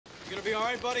gonna be all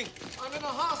right, buddy? I'm in a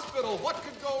hospital. What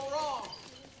could go wrong?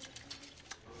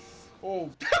 Oh.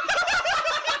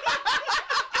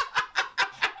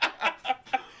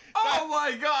 Oh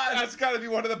my God! That's gotta be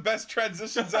one of the best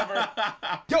transitions ever.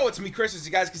 Yo, it's me, Chris. As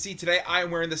you guys can see today, I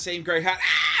am wearing the same gray hat.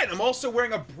 And I'm also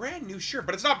wearing a brand new shirt,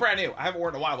 but it's not brand new. I haven't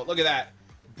worn it in a while, but look at that.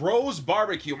 Bros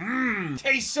Barbecue.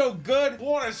 Tastes so good. I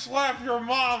wanna slap your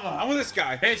mama. I'm with this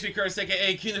guy. Hey, it's me, Chris,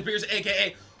 aka King of Beers,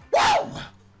 aka Whoa!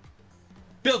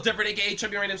 Bill Different, aka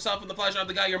Champion himself in the flesh of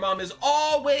the guy your mom is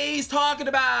always talking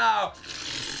about.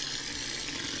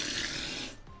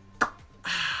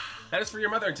 That is for your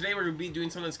mother, and today we're going to be doing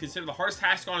something that's considered the hardest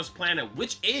task on this planet,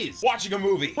 which is watching a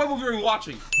movie. What movie are we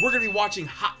watching? We're going to be watching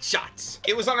Hot Shots.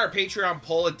 It was on our Patreon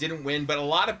poll. It didn't win, but a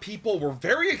lot of people were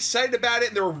very excited about it,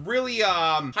 and they were really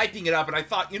hyping it up, and I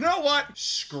thought, you know what?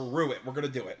 Screw it. We're going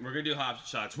to do it. We're going to do Hot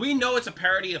Shots. We know it's a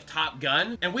parody of Top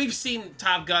Gun, and we've seen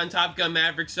Top Gun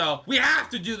Maverick, so we have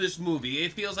to do this movie.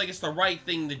 It feels like it's the right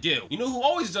thing to do. You know who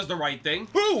always does the right thing?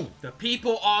 Who? The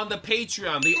people on the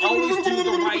Patreon. They always do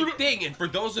the right thing, and for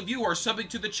those of you who are subbing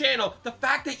to the channel, the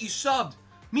fact that you subbed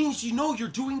means you know you're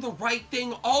doing the right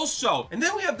thing also. And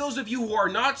then we have those of you who are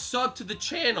not subbed to the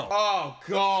channel. Oh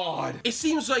God. It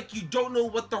seems like you don't know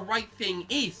what the right thing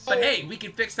is. But hey, we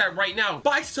can fix that right now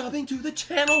by subbing to the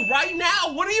channel right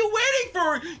now. What are you waiting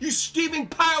for, you steaming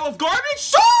pile of garbage?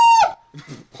 Sub!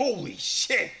 Holy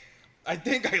shit. I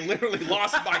think I literally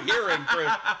lost my hearing,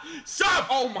 Chris. Sub!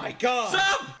 Oh my God.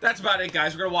 Sub! That's about it,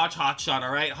 guys. We're gonna watch Hot Shot,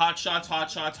 all right? Hot Shots, Hot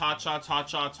Shots, Hot Shots, Hot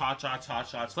Shots, Hot Shots, Hot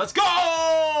Shots. Let's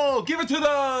go! Give it to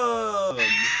them!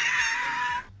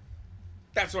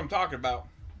 That's what I'm talking about.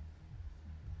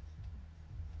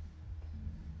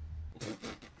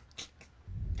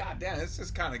 God damn, this is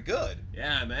kind of good.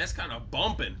 Yeah, man, it's kind of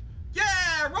bumping.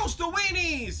 Yeah, roast the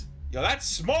weenies! Yo, that's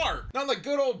smart. Not like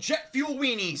good old jet fuel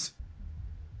weenies.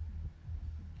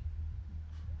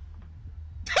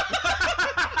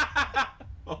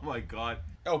 Oh my God.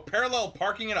 Oh, parallel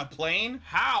parking in a plane?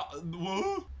 How?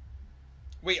 What?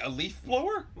 Wait, a leaf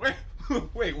blower?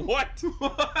 Wait, what?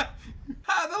 What?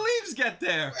 How'd the leaves get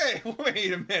there? Hey,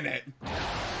 wait a minute.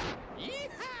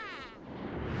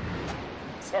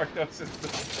 Sorry, that was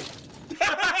just...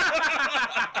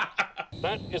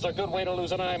 That is a good way to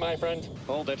lose an eye, my friend.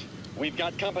 Hold it. We've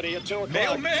got company at 2 o'clock.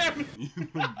 Mailman!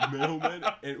 Mailman?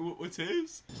 And what's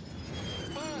his?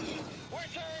 We're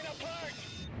tearing apart.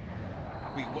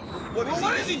 Wait,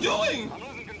 what is he doing? I'm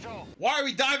losing control. Why are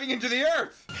we diving into the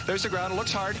earth? There's the ground. It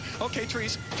looks hard. Okay,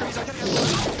 trees. Trees, I can handle it.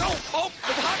 Oh,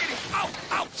 it's hugging. Ow,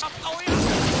 ow,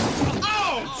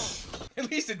 Ouch! At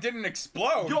least it didn't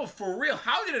explode. Yo, for real,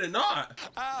 how did it not?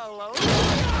 Hello.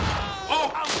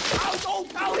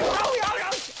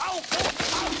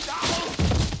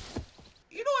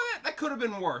 You know what? That could have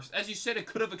been worse. As you said, it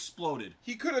could have exploded.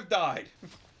 He could have died.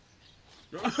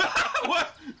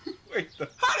 What? Wait,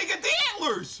 How'd he get the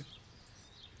antlers?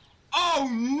 Oh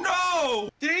no!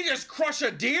 did he just crush a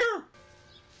deer? Oh,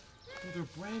 they're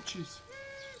branches.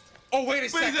 Oh, wait a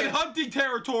But second. he's in hunting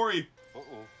territory.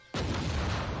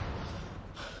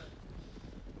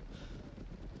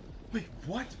 Wait,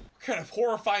 what? What kind of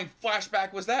horrifying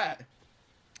flashback was that?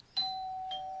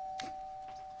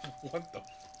 What the?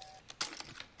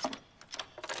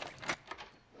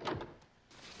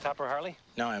 Topper Harley?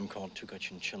 Now I'm called Tuca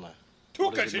Chinchilla.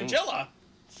 What Tuca does it mean? Chinchilla?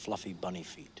 Fluffy bunny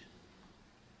feet.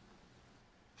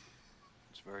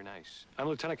 It's very nice. I'm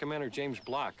Lieutenant Commander James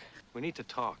Block. We need to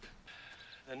talk.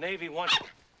 The Navy wants...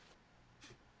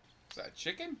 Is that a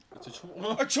chicken? It's a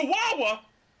A chihuahua?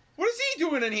 What is he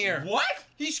doing in here? What?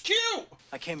 He's cute.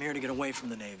 I came here to get away from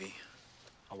the Navy.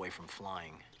 Away from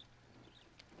flying.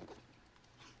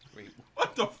 Wait.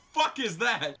 What the fuck is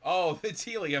that? Oh, it's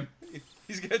helium.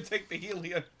 He's gonna take the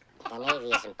helium. The Navy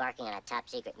is embarking on a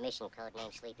top-secret mission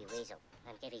codenamed Sleepy Weasel.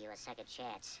 I'm giving you a second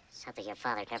chance. Something your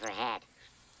father never had.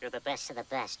 You're the best of the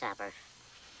best, Topper.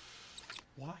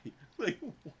 Why? Like,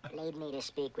 what? Lead me to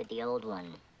speak with the Old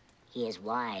One. He is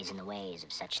wise in the ways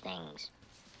of such things.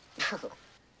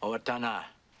 Oatana.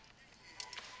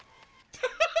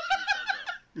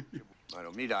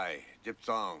 Maromidai,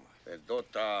 Dipsong,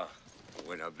 Dota,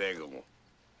 Winnebago,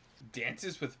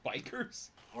 Dances with bikers?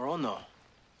 Orono.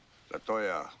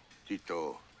 Latoya,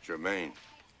 Tito, Germain.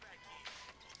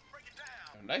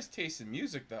 Oh, nice taste in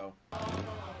music, though.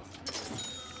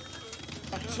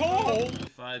 A toll?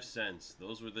 5 cents.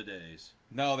 Those were the days.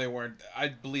 No, they weren't. I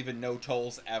believe in no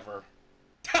tolls ever.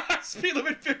 Speed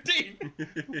limit 15.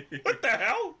 What the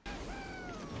hell?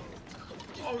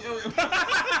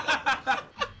 Oh,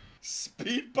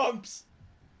 Speed bumps.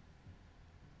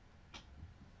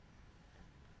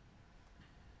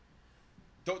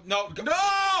 Don't no.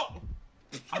 no!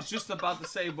 I was just about to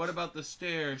say, what about the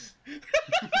stairs?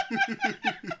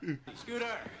 Scooter,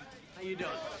 how you doing?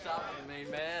 Stop it,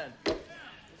 main man.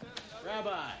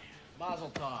 Rabbi,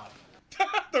 Mazel Tov.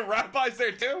 The rabbi's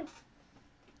there too?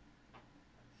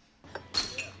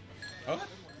 Huh?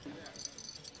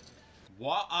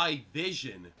 What I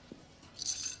vision.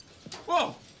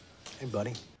 Whoa! Hey,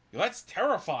 buddy. Yo, that's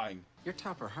terrifying. You're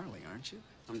Topper Harley, aren't you?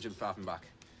 I'm Jim Pfaffenbach.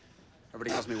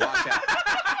 Everybody calls me Washout.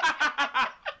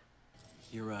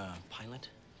 You're a pilot?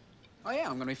 Oh yeah,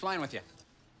 I'm gonna be flying with you.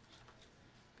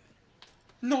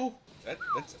 No.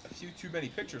 That's a few too many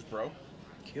pictures, bro.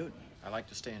 Cute. I like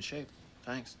to stay in shape.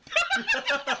 Thanks.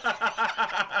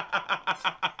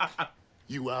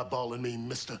 You eyeballing me,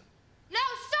 mister? No,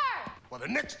 sir! Well, the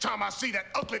next time I see that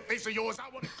ugly face of yours, I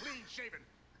want it clean shaven.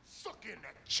 Suck in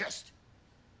that chest.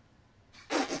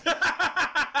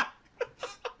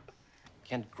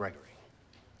 Kent Gregory.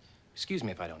 Excuse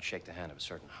me if I don't shake the hand of a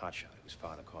certain hotshot whose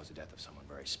father caused the death of someone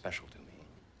very special to me.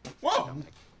 Whoa!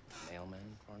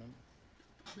 Mailman, Farnham?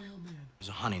 Mailman. It was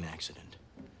a hunting accident.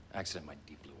 Accident, my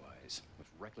deep blue eyes. It was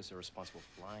reckless, irresponsible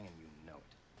flying, and you know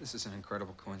it. This is an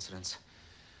incredible coincidence.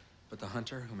 But the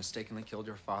hunter who mistakenly killed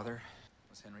your father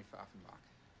was Henry Pfaffenbach.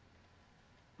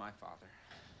 My father.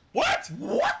 What?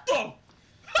 What the?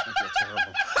 Think you're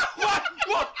terrible. What?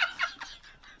 What?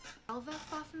 Alva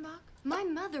Pfaffenbach? My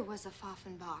mother was a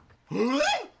Pfaffenbach.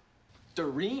 Huh?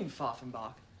 Doreen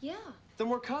Pfaffenbach. Yeah. Then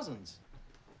we're cousins.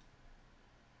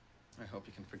 I hope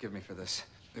you can forgive me for this.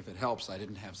 If it helps, I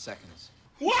didn't have seconds.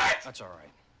 What? That's all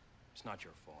right. It's not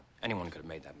your fault. Anyone could have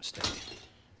made that mistake.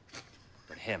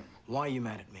 But him. Why are you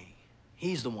mad at me?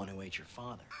 He's the one who ate your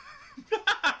father.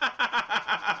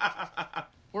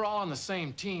 We're all on the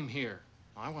same team here.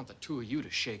 I want the two of you to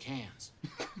shake hands.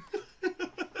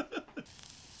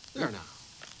 There now.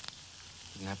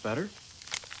 Isn't that better?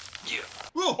 Yeah.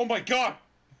 Oh my God.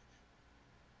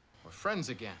 We're friends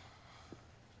again.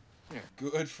 Here.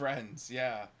 Good friends,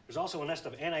 yeah. There's also a nest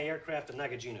of anti-aircraft and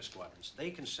Nagajina squadrons.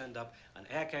 They can send up an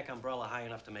aircraft umbrella high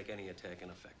enough to make any attack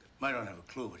ineffective. I don't have a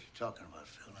clue what you're talking about,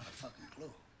 Phil. Not a fucking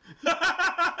clue.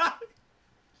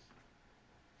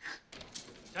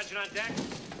 Attention on deck.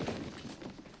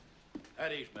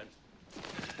 At ease, men.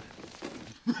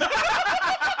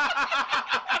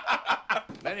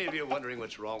 Many of you are wondering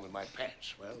what's wrong with my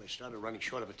pants. Well, they started running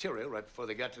short of material right before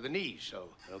they got to the knees, so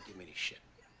don't give me any shit.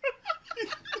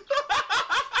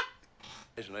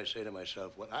 And I say to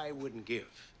myself, what I wouldn't give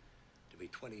to be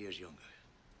 20 years younger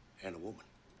and a woman.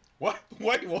 What?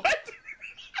 Wait, what?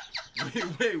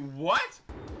 wait, what?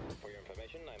 For your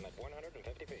information, I'm at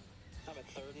 150 feet. I'm at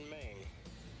 3rd and Main.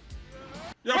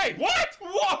 Wait, what?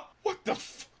 What the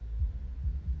f...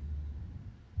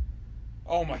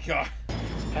 Oh my God.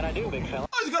 How'd I do, big fella?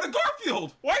 Oh, he's got a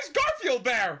Garfield! Why is Garfield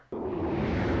there?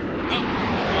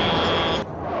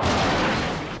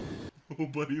 Oh,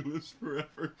 buddy lives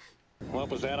forever. What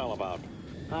was that all about?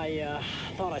 I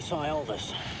thought I saw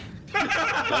Elvis. Let it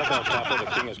go, Topper.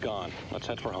 The king is gone. Let's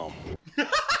head for home.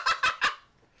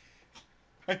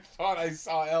 I thought I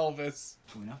saw Elvis.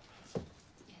 Una?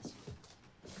 Yes.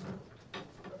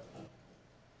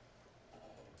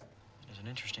 There's an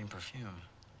interesting perfume.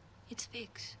 It's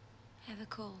Vicks. I have a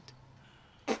cold.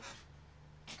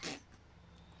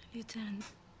 Lieutenant,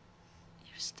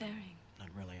 you're staring. Not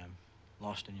really. I'm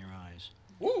lost in your eyes.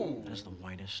 Ooh. That is the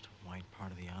whitest white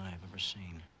part of the eye I've ever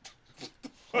seen.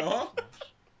 Huh?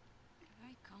 You're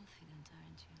very confident,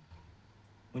 aren't you?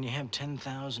 When you have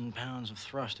 10,000 pounds of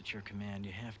thrust at your command,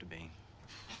 you have to be.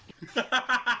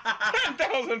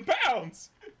 10,000 pounds!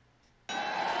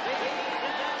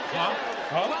 Huh?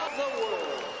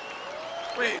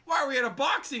 Wait, why are we at a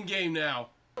boxing game now?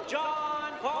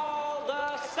 John Paul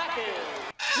II.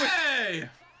 Hey!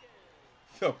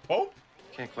 The Pope?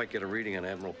 Can't quite get a reading on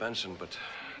Admiral Benson, but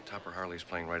Topper Harley's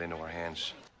playing right into our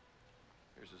hands.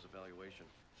 Here's his evaluation.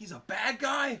 He's a bad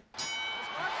guy?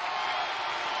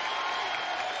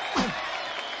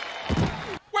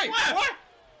 Wait, what?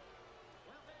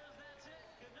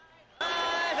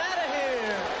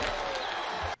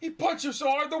 He punched him so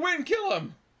hard the wind killed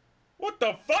him. What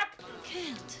the fuck?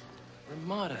 Can't.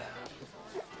 Ramada.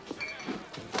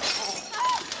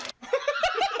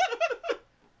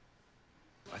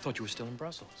 I thought you were still in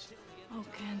Brussels. Oh,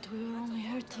 Kent, we were only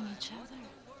hurting each other.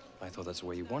 I thought that's the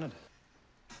way you wanted it.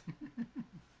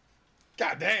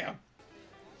 God damn.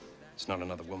 It's not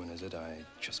another woman, is it? I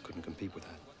just couldn't compete with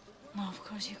that. No, of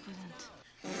course you couldn't.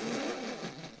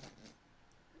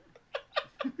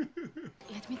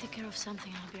 Let me take care of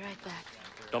something. I'll be right back.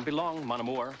 Don't be long, mon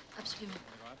amour. Absolutely.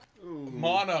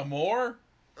 Mon amour?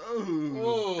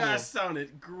 Ooh, that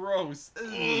sounded gross.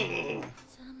 Someday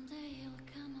you'll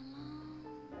come along.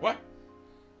 What?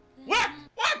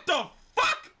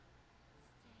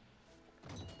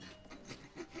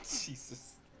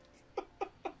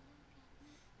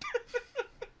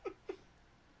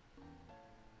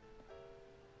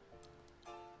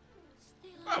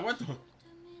 what the?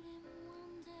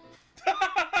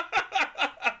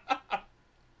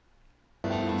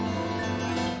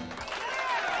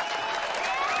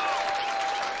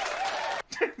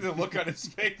 The look on his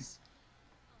face.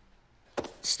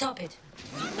 Stop it.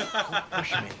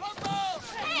 Push me.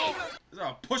 Is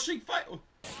that a pushing fight?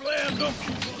 Slam dunk.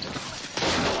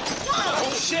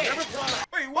 Oh shit!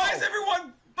 Wait, why is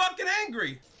everyone fucking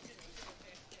angry?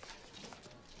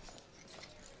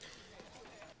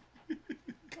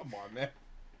 Come on, man.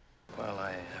 Well,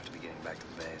 I have to be getting back to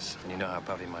the base. And you know how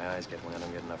puffy my eyes get when I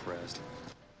don't get enough rest.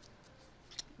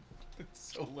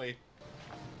 It's so late.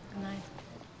 Good night.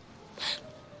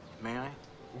 May I?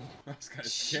 That's kind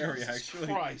of scary, actually.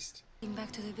 Christ. Getting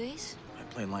back to the base? I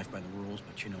play life by the rules,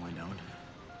 but you know I don't.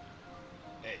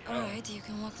 Hey, Alright, you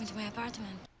can walk me to my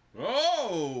apartment.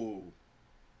 Oh!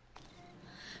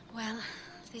 Well,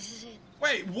 this is it.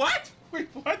 Wait, what? Wait,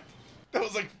 what? That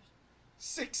was like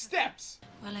 6 steps.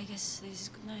 Well, I guess this is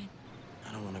good night.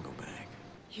 I don't want to go back.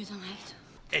 You don't have to.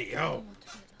 Hey, yo.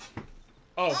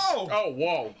 Oh! Oh,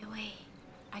 whoa. By the way,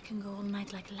 I can go all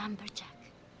night like a lumberjack.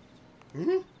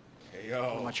 Hey, yo.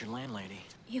 What about your landlady?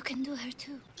 You can do her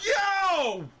too.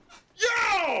 Yo!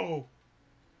 Yo!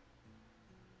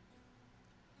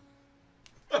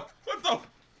 What the?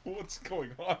 What's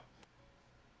going on?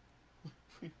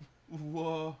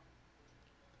 Whoa.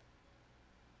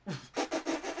 I'm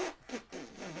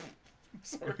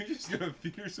sorry. Are we just gonna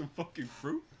feed her some fucking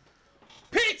fruit?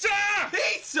 Pizza!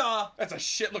 Pizza! That's a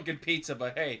shit-looking pizza,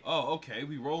 but hey. Oh, okay.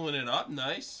 We rolling it up.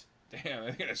 Nice. Damn,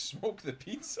 they're gonna smoke the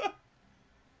pizza?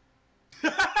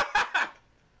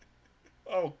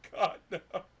 Oh, God, no.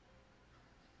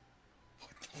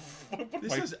 What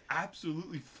This is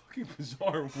absolutely fucking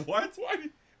bizarre. What?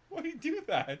 Why do you do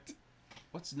that?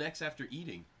 What's next after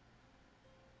eating?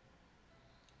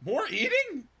 More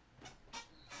eating?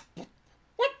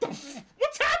 What the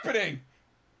what's happening?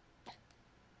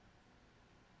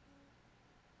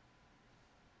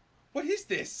 What is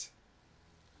this?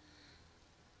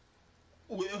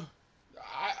 Well,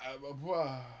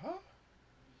 Huh?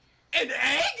 an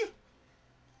egg?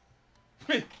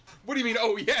 Wait, what do you mean,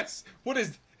 oh yes? What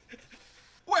is...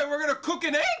 Wait, we're gonna cook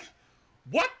an egg?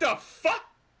 What the fuck?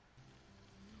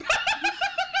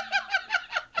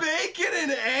 Bacon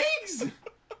and eggs?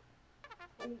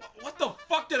 What the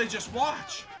fuck did I just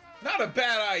watch? Not a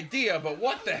bad idea, but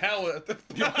what the hell?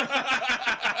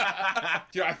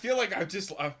 Dude, I feel like I feel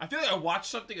like I watched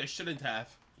something I shouldn't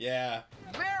have. Yeah.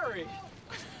 Mary!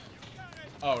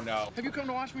 Oh no. Have you come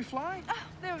to watch me fly? Oh,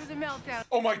 there was a meltdown.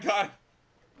 Oh my God.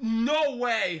 No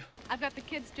way! I've got the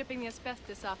kids stripping the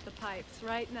asbestos off the pipes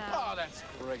right now. Oh, that's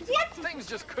great. What? Things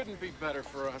just couldn't be better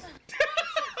for us.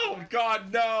 Oh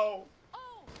God, no.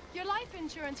 Oh, your life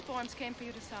insurance forms came for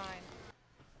you to sign.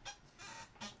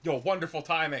 Yo, wonderful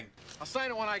timing. I'll sign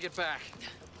it when I get back.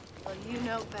 Well, you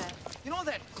know best. You know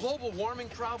that global warming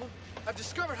problem? I've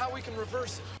discovered how we can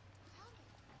reverse it.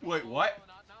 Wait, what?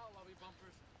 Not now, lovey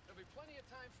bumpers. There'll be plenty of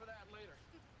time for that later.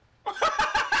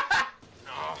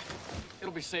 Oh,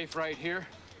 it'll be safe right here.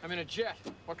 I'm in a jet.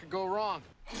 What could go wrong?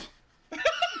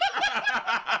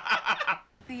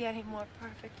 Be any more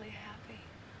perfectly happy.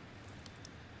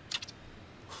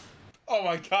 Oh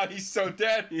my God, he's so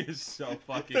dead. He is so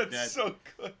fucking That's dead. so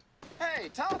good. Hey,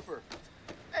 Topper.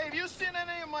 Hey, have you seen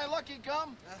any of my lucky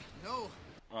gum? No.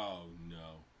 Oh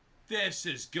no. This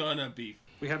is gonna be...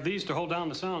 We have these to hold down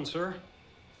the sound, sir.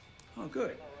 Oh,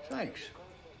 good. Thanks.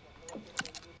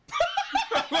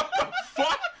 What the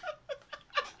fuck?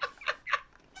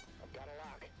 I've got a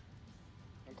lock.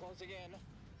 I'm close again.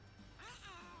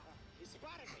 He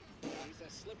spotted me. He's a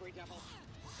slippery devil.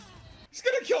 He's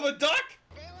gonna kill the duck?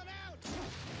 Bailing out.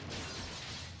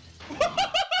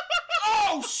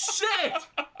 Oh shit! Don't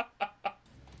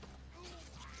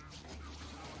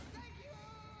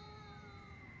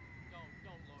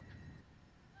look.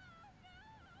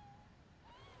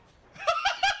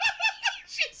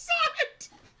 She saw it.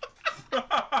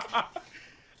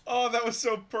 Oh, that was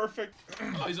so perfect.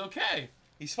 Oh, he's okay.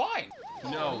 He's fine.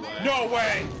 No way. No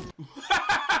way.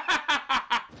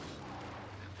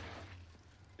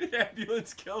 The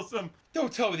ambulance kills him.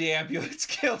 Don't tell me the ambulance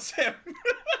kills him.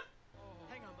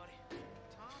 Hang on, buddy.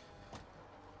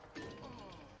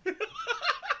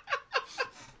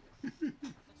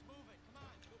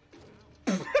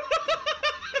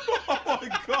 Oh my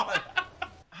God.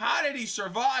 How did he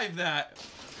survive that?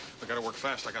 I gotta work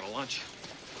fast. I got a lunch.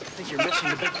 I think you're missing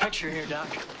the big picture here, Doc.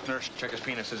 Nurse, check his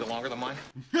penis. Is it longer than mine?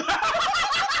 You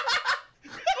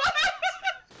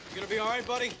gonna be all right,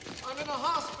 buddy? I'm in a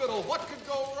hospital. What could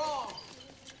go wrong?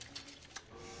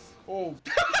 Oh.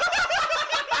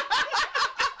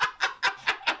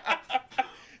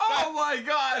 Oh my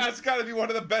God. That's gotta be one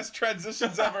of the best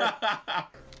transitions ever.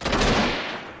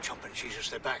 Jumping Jesus,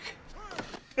 they're back.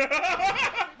 Have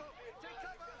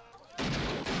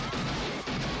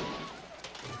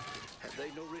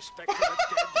they no respect for the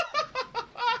dead?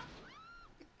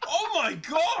 Oh my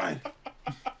God!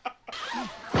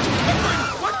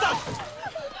 What the?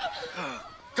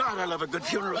 God, I love a good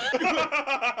funeral.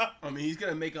 I mean, he's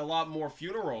gonna make a lot more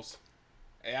funerals.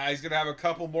 Yeah, he's gonna have a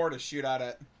couple more to shoot out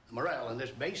at. The morale in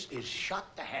this base is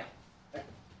shot to hell.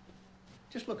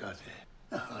 Just look out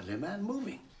there. Hardly a man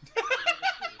moving.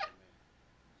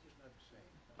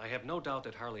 I have no doubt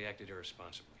that Harley acted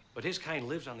irresponsibly, but his kind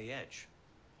lives on the edge,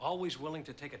 always willing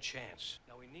to take a chance.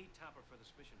 Now, we need Topper for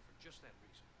this mission for just that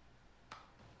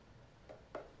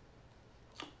reason.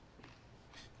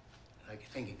 Like you're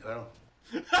thinking, Colonel.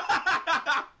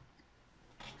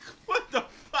 What the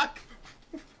fuck?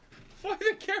 Why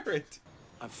the carrot?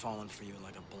 I've fallen for you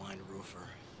like a blind roofer.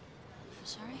 I'm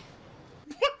sorry?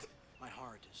 What? My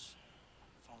heart is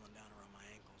falling down around my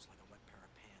ankles like a wet pair of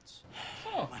pants.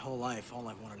 Oh. My whole life, all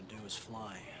I've wanted to do is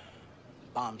fly.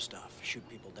 Bomb stuff, shoot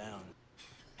people down.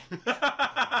 We're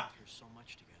so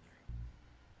much together.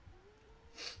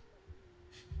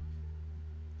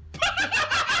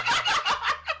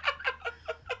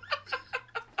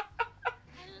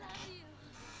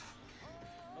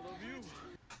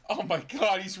 Oh my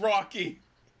God, he's Rocky.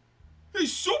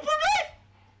 He's Superman?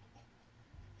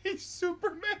 He's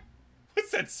Superman.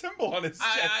 What's that symbol on his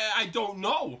chest? I don't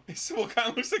know. His symbol kind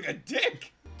of looks like a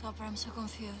dick. Topper, I'm so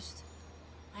confused.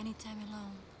 I need time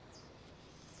alone.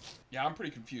 Yeah, I'm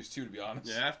pretty confused too, to be honest.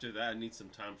 Yeah, after that, I need some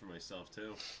time for myself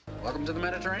too. Welcome to the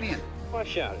Mediterranean.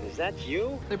 Watch out, is that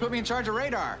you? They put me in charge of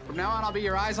radar. From now on, I'll be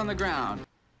your eyes on the ground.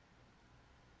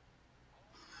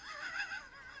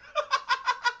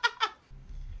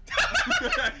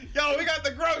 Yo, we got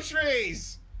the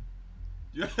groceries!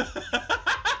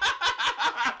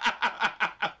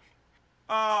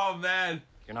 Oh, man.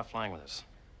 You're not flying with us.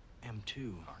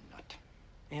 M2. Or not.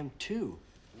 M2.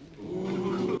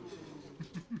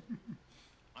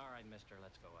 All right, mister,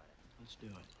 let's go at it. Let's do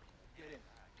it. Get in.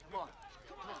 Come on.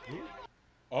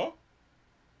 Oh?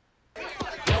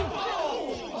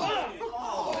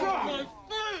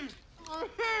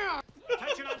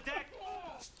 Attention on deck!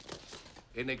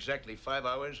 In exactly 5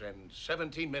 hours and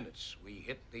 17 minutes, we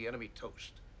hit the enemy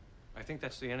toast. I think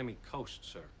that's the enemy coast,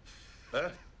 sir.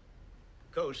 Huh?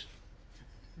 Coast?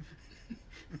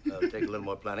 It'll take a little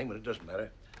more planning, but it doesn't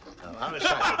matter. Now, our assignment is to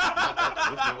knock out the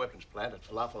nuclear weapons plant at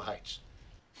Falafel Heights.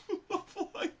 Falafel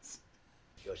Heights.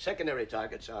 Your secondary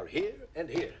targets are here and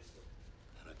here.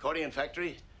 An accordion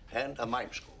factory and a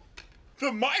mime school.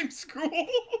 The mime school?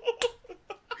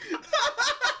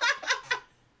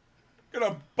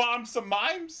 Gonna bomb some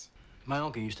mimes? My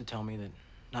uncle used to tell me that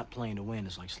not playing to win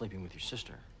is like sleeping with your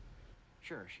sister.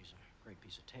 Sure, she's a great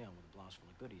piece of tail with a blouse full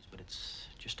of goodies, but it's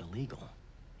just illegal.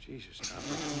 Jesus, Tom.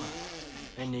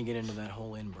 Then you get into that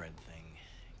whole inbred thing.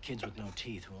 Kids with no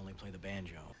teeth who only play the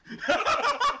banjo.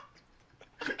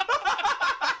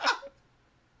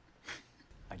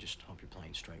 I just hope you're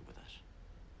playing straight with us.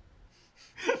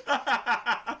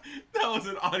 That was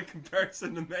an odd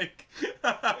comparison to make.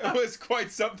 It was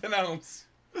quite something else.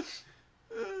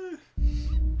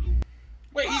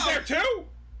 Wait, he's there too?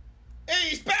 Hey,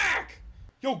 he's back!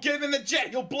 Yo, get him in the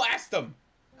jet. You'll blast him.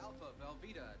 Alpha,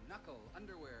 Velveeta, Knuckle,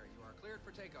 Underwear, you are cleared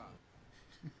for takeoff.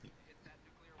 Hit that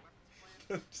nuclear weapons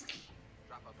plant.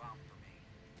 Drop a bomb for me.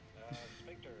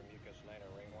 Speak to Mucus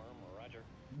Niner Ringworm, Roger.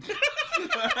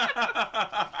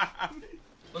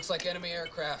 Looks like enemy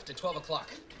aircraft at 12 o'clock.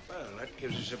 Well, that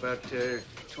gives us about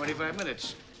 25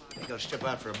 minutes. I think I'll step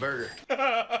out for a burger.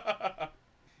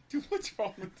 Dude, what's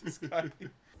wrong with this guy?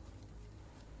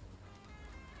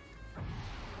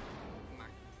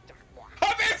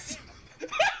 Hummus!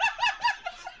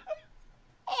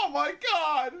 Oh my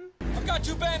God! I've got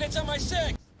 2 bandits on my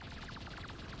 6.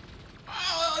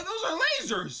 Those are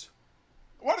lasers.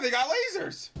 What do they got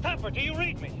lasers? Topper, do you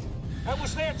read me? I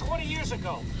was there 20 years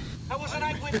ago. I was an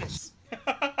eyewitness.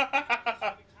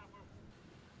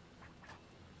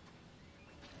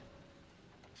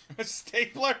 A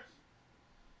stapler?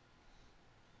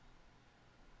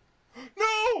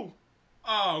 No!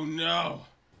 Oh no.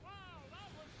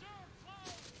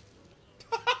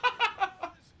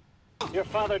 Your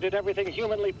father did everything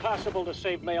humanly possible to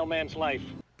save Mailman's life.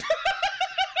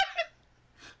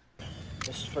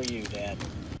 This is for you, Dad.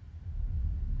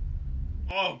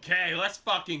 Okay, let's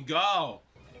fucking go.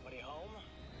 Anybody home?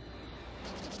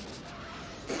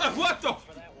 What the?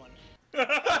 For that one.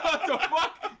 What the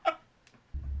fuck?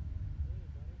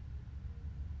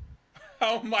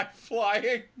 How am I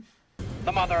flying?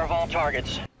 The mother of all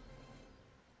targets.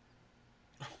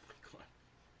 Oh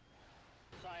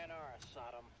Sayonara,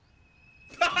 Sodom.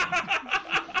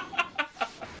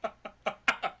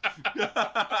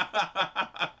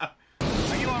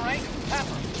 Are you all right?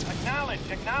 Pepper,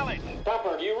 acknowledge.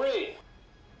 Pepper, do you read?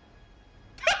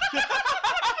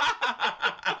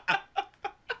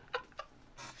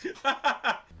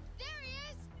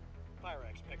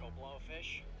 Pyrex pickle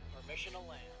blowfish, permission to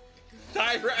land.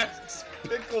 Tyrex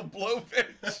pickle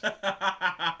blowfish.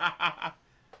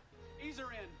 Ease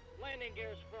her in. Landing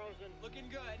gear's frozen. Looking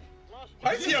good. Lost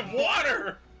Why does he have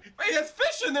water? Wait, there's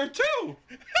fish in there too.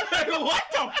 What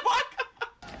the fuck?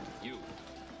 You.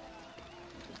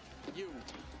 You.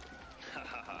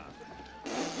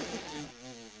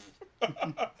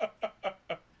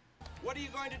 What are you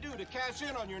going to do to cash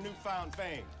in on your newfound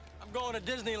fame? I'm going to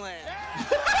Disneyland.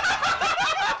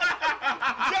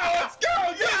 Yo, let's go!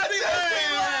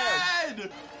 Disneyland!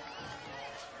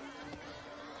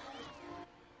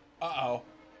 Uh-oh.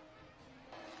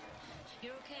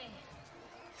 You're okay.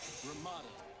 Ramada,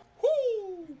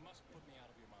 Woo! you must put me out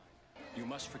of your mind. You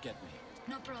must forget me.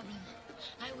 No problem.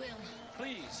 I will.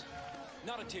 Please.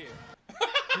 Not a tear.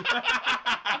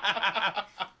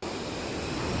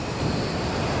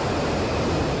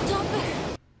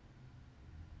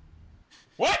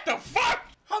 What the fuck?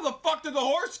 How the fuck did the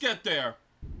horse get there?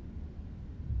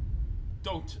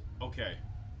 Don't. Okay.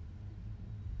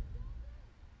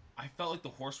 I felt like the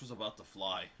horse was about to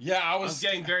fly. Yeah, I I was was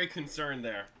getting very concerned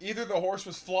there. Either the horse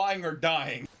was flying or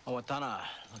dying. Owatana,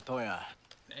 Latoya,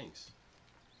 Thanks.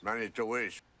 Many to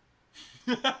wish.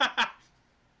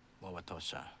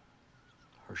 Wawatosa,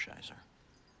 Hershiser.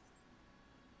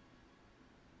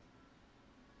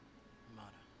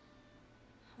 Ramada.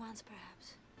 Once,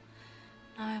 perhaps.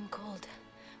 Now I'm called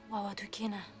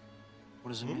Wawatukina.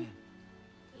 What does it mean?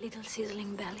 Little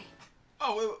sizzling belly.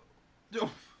 Oh,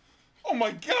 Oh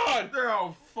my god!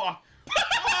 oh fuck.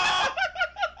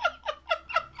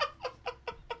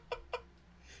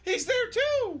 He's there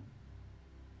too!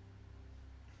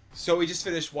 So we just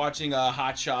finished watching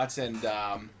Hot Shots and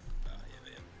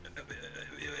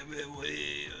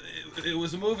It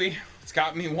was a movie. It's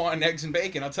got me wanting eggs and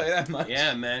bacon, I'll tell you that much.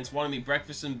 Yeah, man, it's wanting me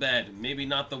breakfast in bed. Maybe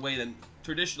not the way that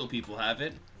traditional people have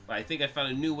it, but I think I found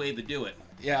a new way to do it.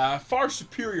 Yeah, a far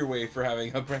superior way for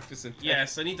having a breakfast in bed.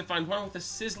 Yes, I need to find one with a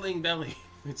sizzling belly,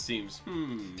 it seems.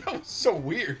 That was so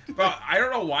weird. But I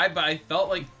don't know why, but I felt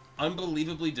like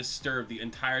unbelievably disturbed the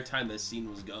entire time this scene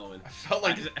was going. I felt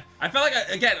like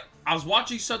again, I was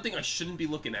watching something I shouldn't be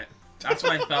looking at. That's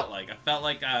what I felt like. I felt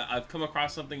like I've come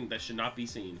across something that should not be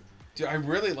seen. Dude, I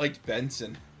really liked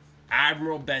Benson.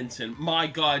 Admiral Benson. My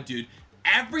god, dude.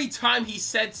 Every time he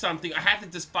said something, I had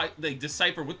to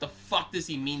decipher what the fuck does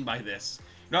he mean by this.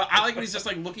 You know, I like when he's just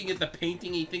like looking at the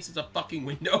painting, he thinks it's a fucking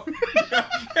window.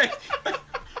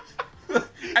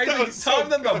 I like telling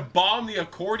them to bomb the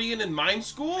accordion in mime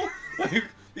school? Like,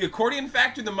 the accordion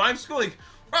factory in the mime school? Like,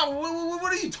 bro,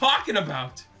 what are you talking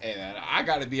about? Hey man, I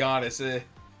gotta be honest,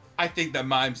 I think that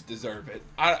mimes deserve it.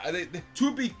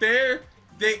 To be fair,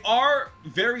 they are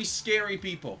very scary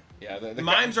people. Yeah, the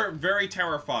mimes are very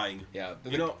terrifying. Yeah,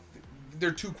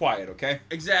 they're too quiet, okay?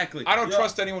 Exactly. I don't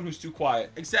trust anyone who's too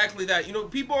quiet. Exactly that. You know,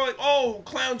 people are like, oh,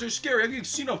 clowns are scary. Have you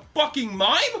seen a fucking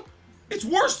mime? It's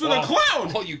worse than a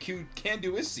clown. All you can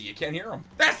do is see. You can't hear them.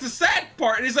 That's the sad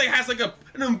part. And it's like has like an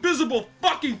invisible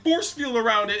fucking force field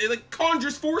around it. It like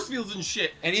conjures force fields and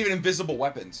shit. And even invisible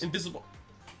weapons. Invisible.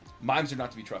 Mimes are not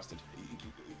to be trusted.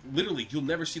 Literally, you'll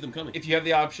never see them coming. If you have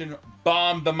the option,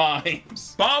 bomb the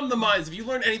mimes. Bomb the mimes. If you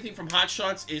learn anything from Hot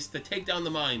Shots, is to take down the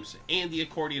mimes and the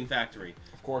accordion factory.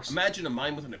 Of course. Imagine a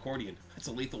mime with an accordion. That's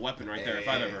a lethal weapon right there, if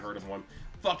I've ever heard of one.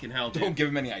 Fucking hell, dude. Don't give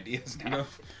him any ideas now. You know?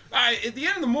 At the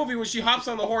end of the movie, when she hops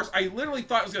on the horse, I literally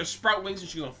thought it was going to sprout wings and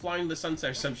she's going to fly into the sunset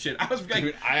or some shit. I was like,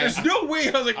 Dude, there's no way.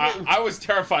 I was like, I was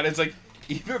terrified. It's like,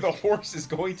 either the horse is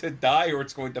going to die or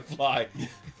it's going to fly.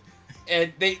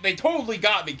 And they totally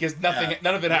got me because none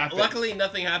of it happened. Luckily,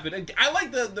 nothing happened. And I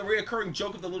like the reoccurring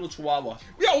joke of the little chihuahua.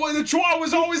 Yeah, well, the chihuahua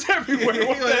was always everywhere.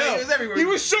 What the hell? He was everywhere. He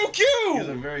was so cute. He was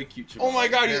a very cute chihuahua. Oh my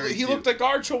god, he looked like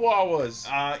our chihuahuas.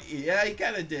 Yeah, he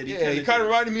kind of did. He kind of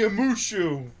reminded me of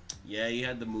Mushu. Yeah, he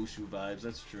had the Mushu vibes.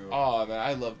 That's true. Oh man,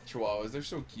 I love chihuahuas. They're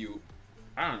so cute.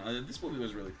 I don't know. This movie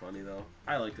was really funny though.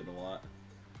 I liked it a lot.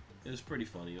 It was pretty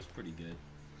funny. It was pretty good.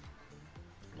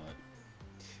 But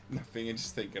nothing, and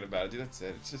just thinking about it, dude. That's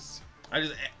it. It's just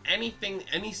any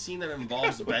scene that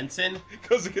involves Benson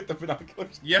goes to get the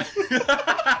binoculars. Yeah,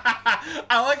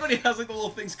 I like when he has like the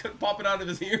little things popping out of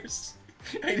his ears.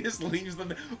 And he just leaves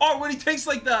them. Oh, when he takes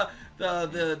like the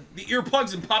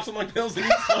earplugs and pops them like pills and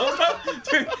eats those up.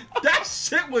 Dude, that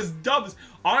shit was dumb.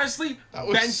 Honestly, that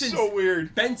was so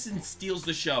weird. Benson steals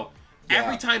the show.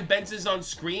 Every time Benson's on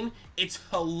screen, it's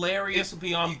hilarious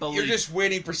beyond belief. You're just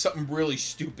waiting for something really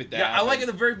stupid to happen. I like at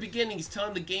the very beginning, he's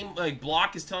telling the game, like,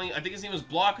 Block is telling, I think his name was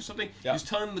Block or something. Yeah. He's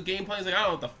telling the game plan, he's like, I don't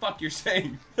know what the fuck you're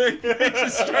saying. He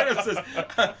just straight up says,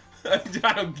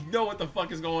 I don't know what the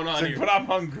fuck is going on here. But I'm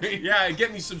hungry. Yeah,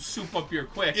 get me some soup up here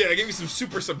quick. Yeah, give me some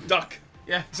soup or some duck.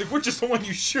 Yeah. It's like, which is the one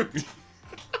you shoot?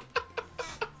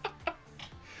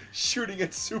 Shooting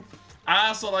at soup. I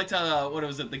also liked how, what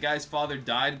was it, the guy's father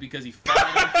died because he fell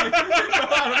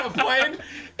out of a plane.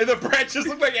 And the branches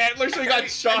looked like antlers, so he got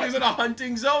shot. He was in a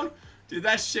hunting zone. Dude,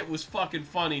 that shit was fucking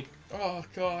funny. Oh,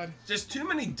 God. Just too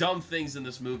many dumb things in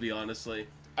this movie, honestly.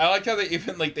 I like how they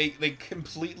even, like, they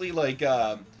completely, like,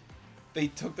 they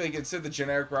took, like, instead of the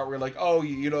generic route where, like, oh,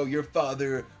 you know, your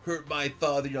father hurt my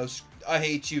father, you know, I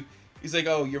hate you. He's like,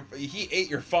 oh, he ate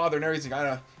your father and everything. I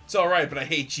know. It's all right, but I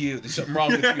hate you. There's something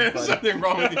wrong with you, buddy. There's something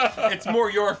wrong with you. It's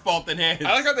more your fault than his.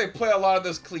 I like how they play a lot of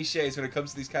those cliches when it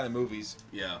comes to these kind of movies.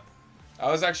 Yeah. I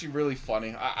was actually really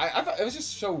funny. I thought it was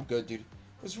just so good, dude. It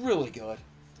was really good.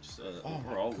 Just,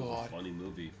 overall, it was a funny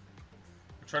movie.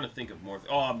 I'm trying to think of more.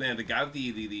 Oh man, the guy with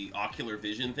the ocular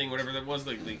vision thing, whatever that was,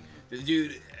 the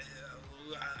dude.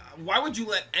 Why would you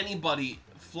let anybody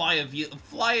fly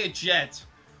a jet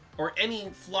or any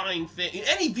flying thing,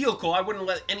 any vehicle? I wouldn't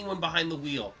let anyone behind the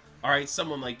wheel. All right,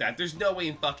 someone like that. There's no way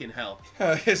in fucking hell.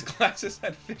 His glasses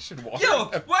had fish and water. Yo,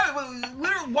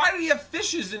 why do he have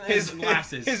fishes in his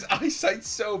glasses? His eyesight's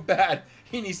so bad,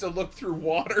 he needs to look through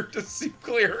water to see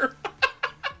clearer.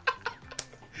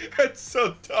 That's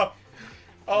so tough.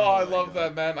 Oh, I love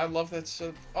that, man. I love that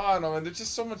shit. Oh, no, man. There's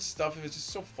just so much stuff. It's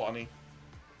just so funny.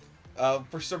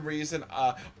 For some reason,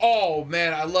 oh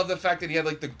man, I love the fact that he had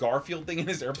like the Garfield thing in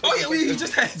his airplane. Oh yeah, he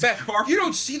just had Garfield. You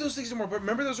don't see those things anymore, but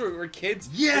remember those were kids?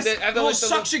 Yes, those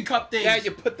suction cup things. Yeah,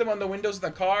 you put them on the windows in the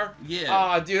car. Yeah.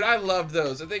 Ah, dude, I love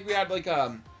those. I think we had like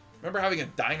remember having a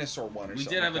dinosaur one or something.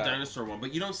 We did have a dinosaur one,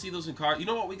 but you don't see those in cars. You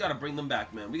know what? We gotta bring them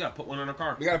back, man. We gotta put one on our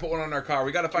car. We gotta put one on our car.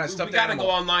 We gotta find a stuffed animal. We gotta animal.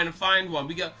 go online and find one.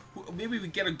 Maybe we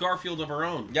get a Garfield of our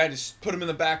own. Yeah, just put them in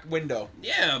the back window.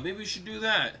 Yeah, maybe we should do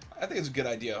that. I think it's a good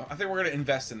idea. I think we're gonna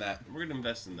invest in that. We're gonna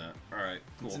invest in that. All right,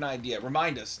 cool. It's an idea.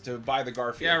 Remind us to buy the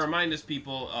Garfield. Yeah, remind us,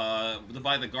 people, to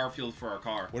buy the Garfield for our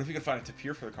car. What if we could find a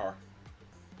tapir for the car?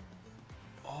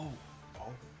 Oh.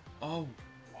 Wow.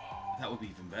 That would be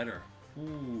even better.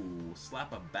 Ooh,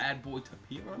 slap a bad boy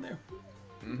tapir on there.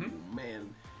 Mm-hmm. Ooh,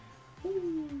 man.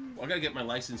 Ooh. I gotta get my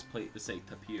license plate to say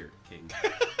Tapir King.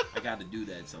 I gotta do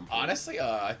that at some point. Honestly,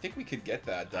 I think we could get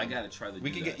that done. I gotta try to do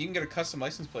that. You can get a custom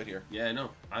license plate here. Yeah, I know.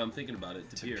 I'm thinking about it.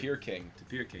 Tapir King.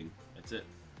 Tapir King. That's it.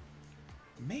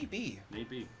 Maybe.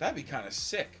 Maybe. That'd be kind of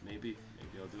sick. Maybe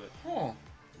I'll do it. Oh.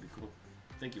 That'd be cool.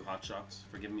 Thank you, Hot Shots,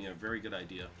 for giving me a very good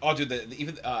idea. Oh, dude,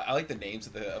 I like the names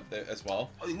of the as well.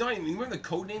 Oh, no, I mean, remember the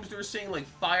code names they were saying, like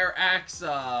Fire Axe,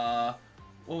 what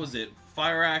was it?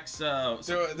 Fire Axe, there's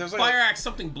like Fire Axe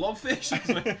something blowfish.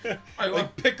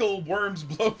 like pickle worms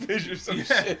blowfish or some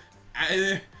shit.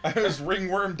 It was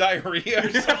ringworm diarrhea or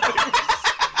something.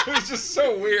 It was just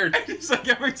so weird. It's like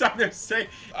every time they're saying,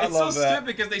 it's so stupid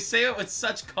because they say it with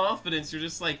such confidence. You're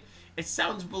just like, it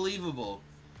sounds believable.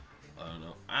 I don't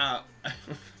know.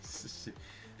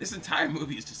 This entire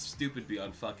movie is just stupid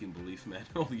beyond fucking belief, man.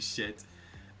 Holy shit.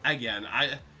 Again,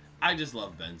 I just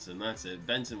love Benson. That's it.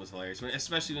 Benson was hilarious,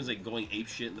 especially when he was like going ape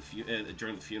shit in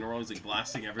during the funeral. He's like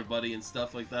blasting everybody and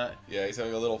stuff like that. Yeah, he's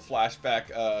having a little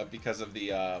flashback because of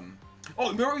the.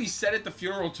 Oh, remember he said at the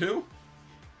funeral too?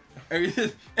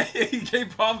 He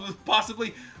gave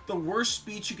possibly the worst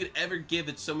speech you could ever give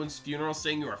at someone's funeral,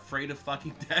 saying you're afraid of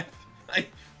fucking death.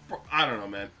 Like, I don't know,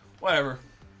 man. Whatever.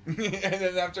 And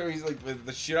then after he's like, with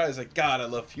the shit out, he's like, God, I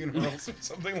love funerals or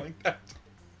something like that.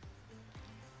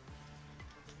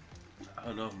 I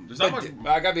don't know. There's not much.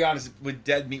 I gotta be honest, with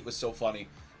Dead Meat was so funny.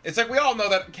 It's like we all know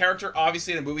that character,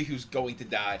 obviously, in a movie who's going to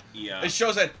die. Yeah. It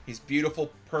shows that his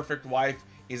beautiful, perfect wife.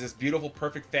 He's this beautiful,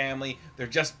 perfect family. They're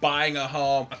just buying a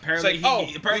home. Apparently,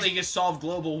 he can solve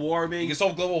global warming. He can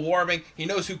solve global warming. He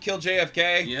knows who killed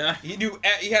JFK. Yeah. He knew.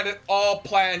 He had it all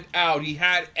planned out. He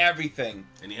had everything.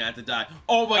 And he had to die.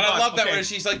 Oh my god! I love that when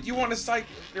she's like, "Do you want to cite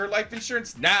your life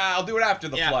insurance?" Nah, I'll do it after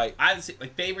the flight. My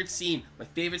favorite scene. My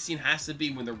favorite scene has to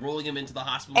be when they're rolling him into the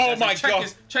hospital. Oh my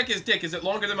god! Check his dick. Is it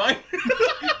longer than mine?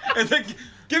 It's like,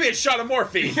 give me a shot of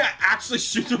morphine. Yeah, actually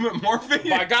shoot him with morphine.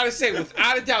 But I gotta say,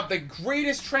 without a doubt, the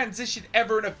greatest transition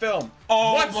ever in a film.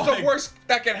 Oh, what's the worst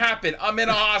that can happen? I'm in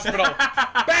a hospital.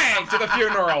 Bang! To the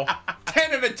funeral.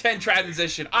 10 out of 10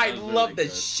 transition. I love the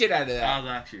shit out of that. That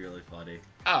was actually really funny.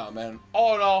 Oh, man.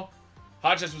 All in all,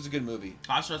 Hot Shots was a good movie.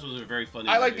 Hot Shots was a very funny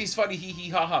movie. I like these funny hee hee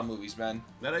ha ha movies, man.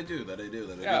 That I do.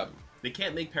 Yeah. They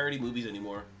can't make parody movies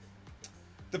anymore.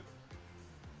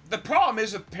 The problem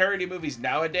is with parody movies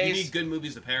nowadays. You need good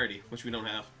movies to parody, which we don't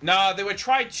have. Nah, they would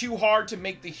try too hard to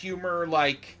make the humor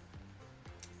like.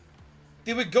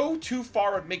 They would go too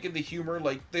far at making the humor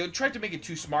like. They would try to make it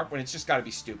too smart when it's just got to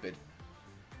be stupid.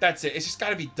 That's it. It's just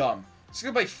got to be dumb. It's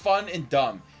gonna be fun and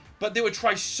dumb. But they would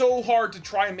try so hard to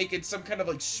try and make it some kind of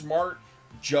like smart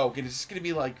joke, and it's just gonna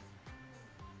be like.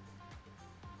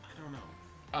 I don't know.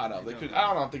 I don't know. I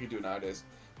don't know if they could do it nowadays.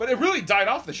 But it really died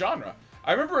off the genre.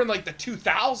 I remember in like the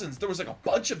 2000s, there was like a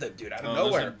bunch of them, dude, out of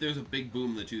nowhere. There was a big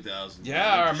boom in the 2000s.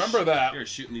 Yeah, I remember that. They were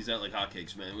shooting these out like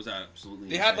hotcakes, man. It was absolutely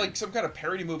They had like some kind of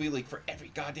parody movie like for every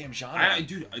goddamn genre.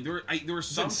 Dude, there were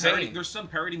some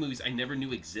parody movies I never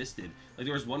knew existed. Like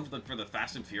there was one for the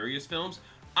Fast and Furious films.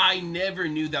 I never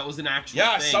knew that was an actual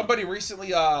thing. Somebody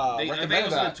recently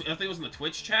recommended that. I think it was in the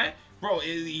Twitch chat. Bro,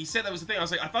 he said that was the thing. I was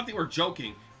like, I thought they were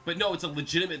joking. But no, it's a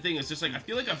legitimate thing. It's just like, I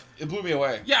feel like It blew me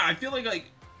away. Yeah, I feel like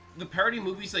the parody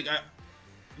movies, like,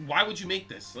 why would you make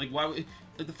this? Like, why would...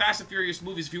 Like, the Fast and Furious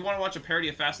movies, if you want to watch a parody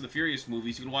of Fast and the Furious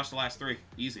movies, you can watch the last 3.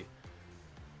 Easy.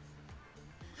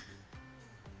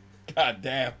 God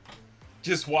damn.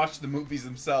 Just watch the movies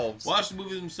themselves. Watch the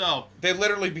movies themselves. They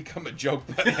literally become a joke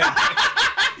by the end.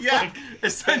 Yeah, like,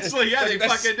 essentially, yeah, they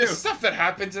fucking do. The stuff that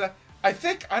happens, I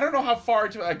don't know how far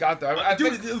into I got there.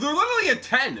 Dude, they're literally at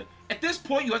 10. At this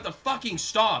point, you have to fucking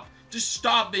stop. Just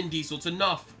stop, Vin Diesel. It's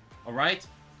enough. All right?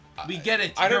 We get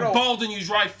it. You're bald and you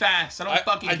drive fast. I don't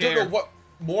fucking care. I don't know what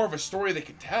more of a story they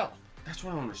can tell. That's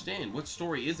what I don't understand. What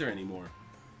story is there anymore?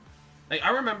 Like,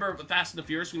 I remember Fast and the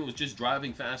Furious when it was just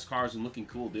driving fast cars and looking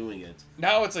cool doing it.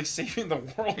 Now it's like saving the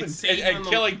world and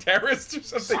killing terrorists or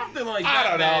something. Something like that,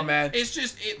 I don't know, man. It's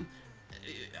just...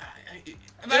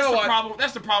 That's the problem.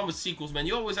 That's the problem with sequels, man.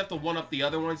 You always have to one-up the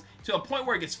other ones to a point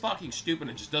where it gets fucking stupid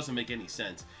and just doesn't make any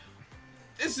sense.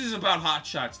 This is about Hot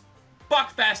Shots.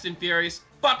 Fuck Fast and Furious.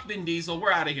 Fuck Vin Diesel.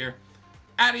 We're out of here.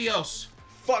 Adios.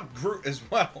 Fuck Groot as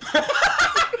well.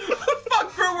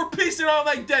 Fuck Groot. We're piecing out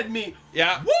like dead meat.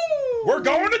 Yeah. Woo! We're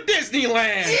going to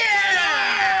Disneyland. Yeah!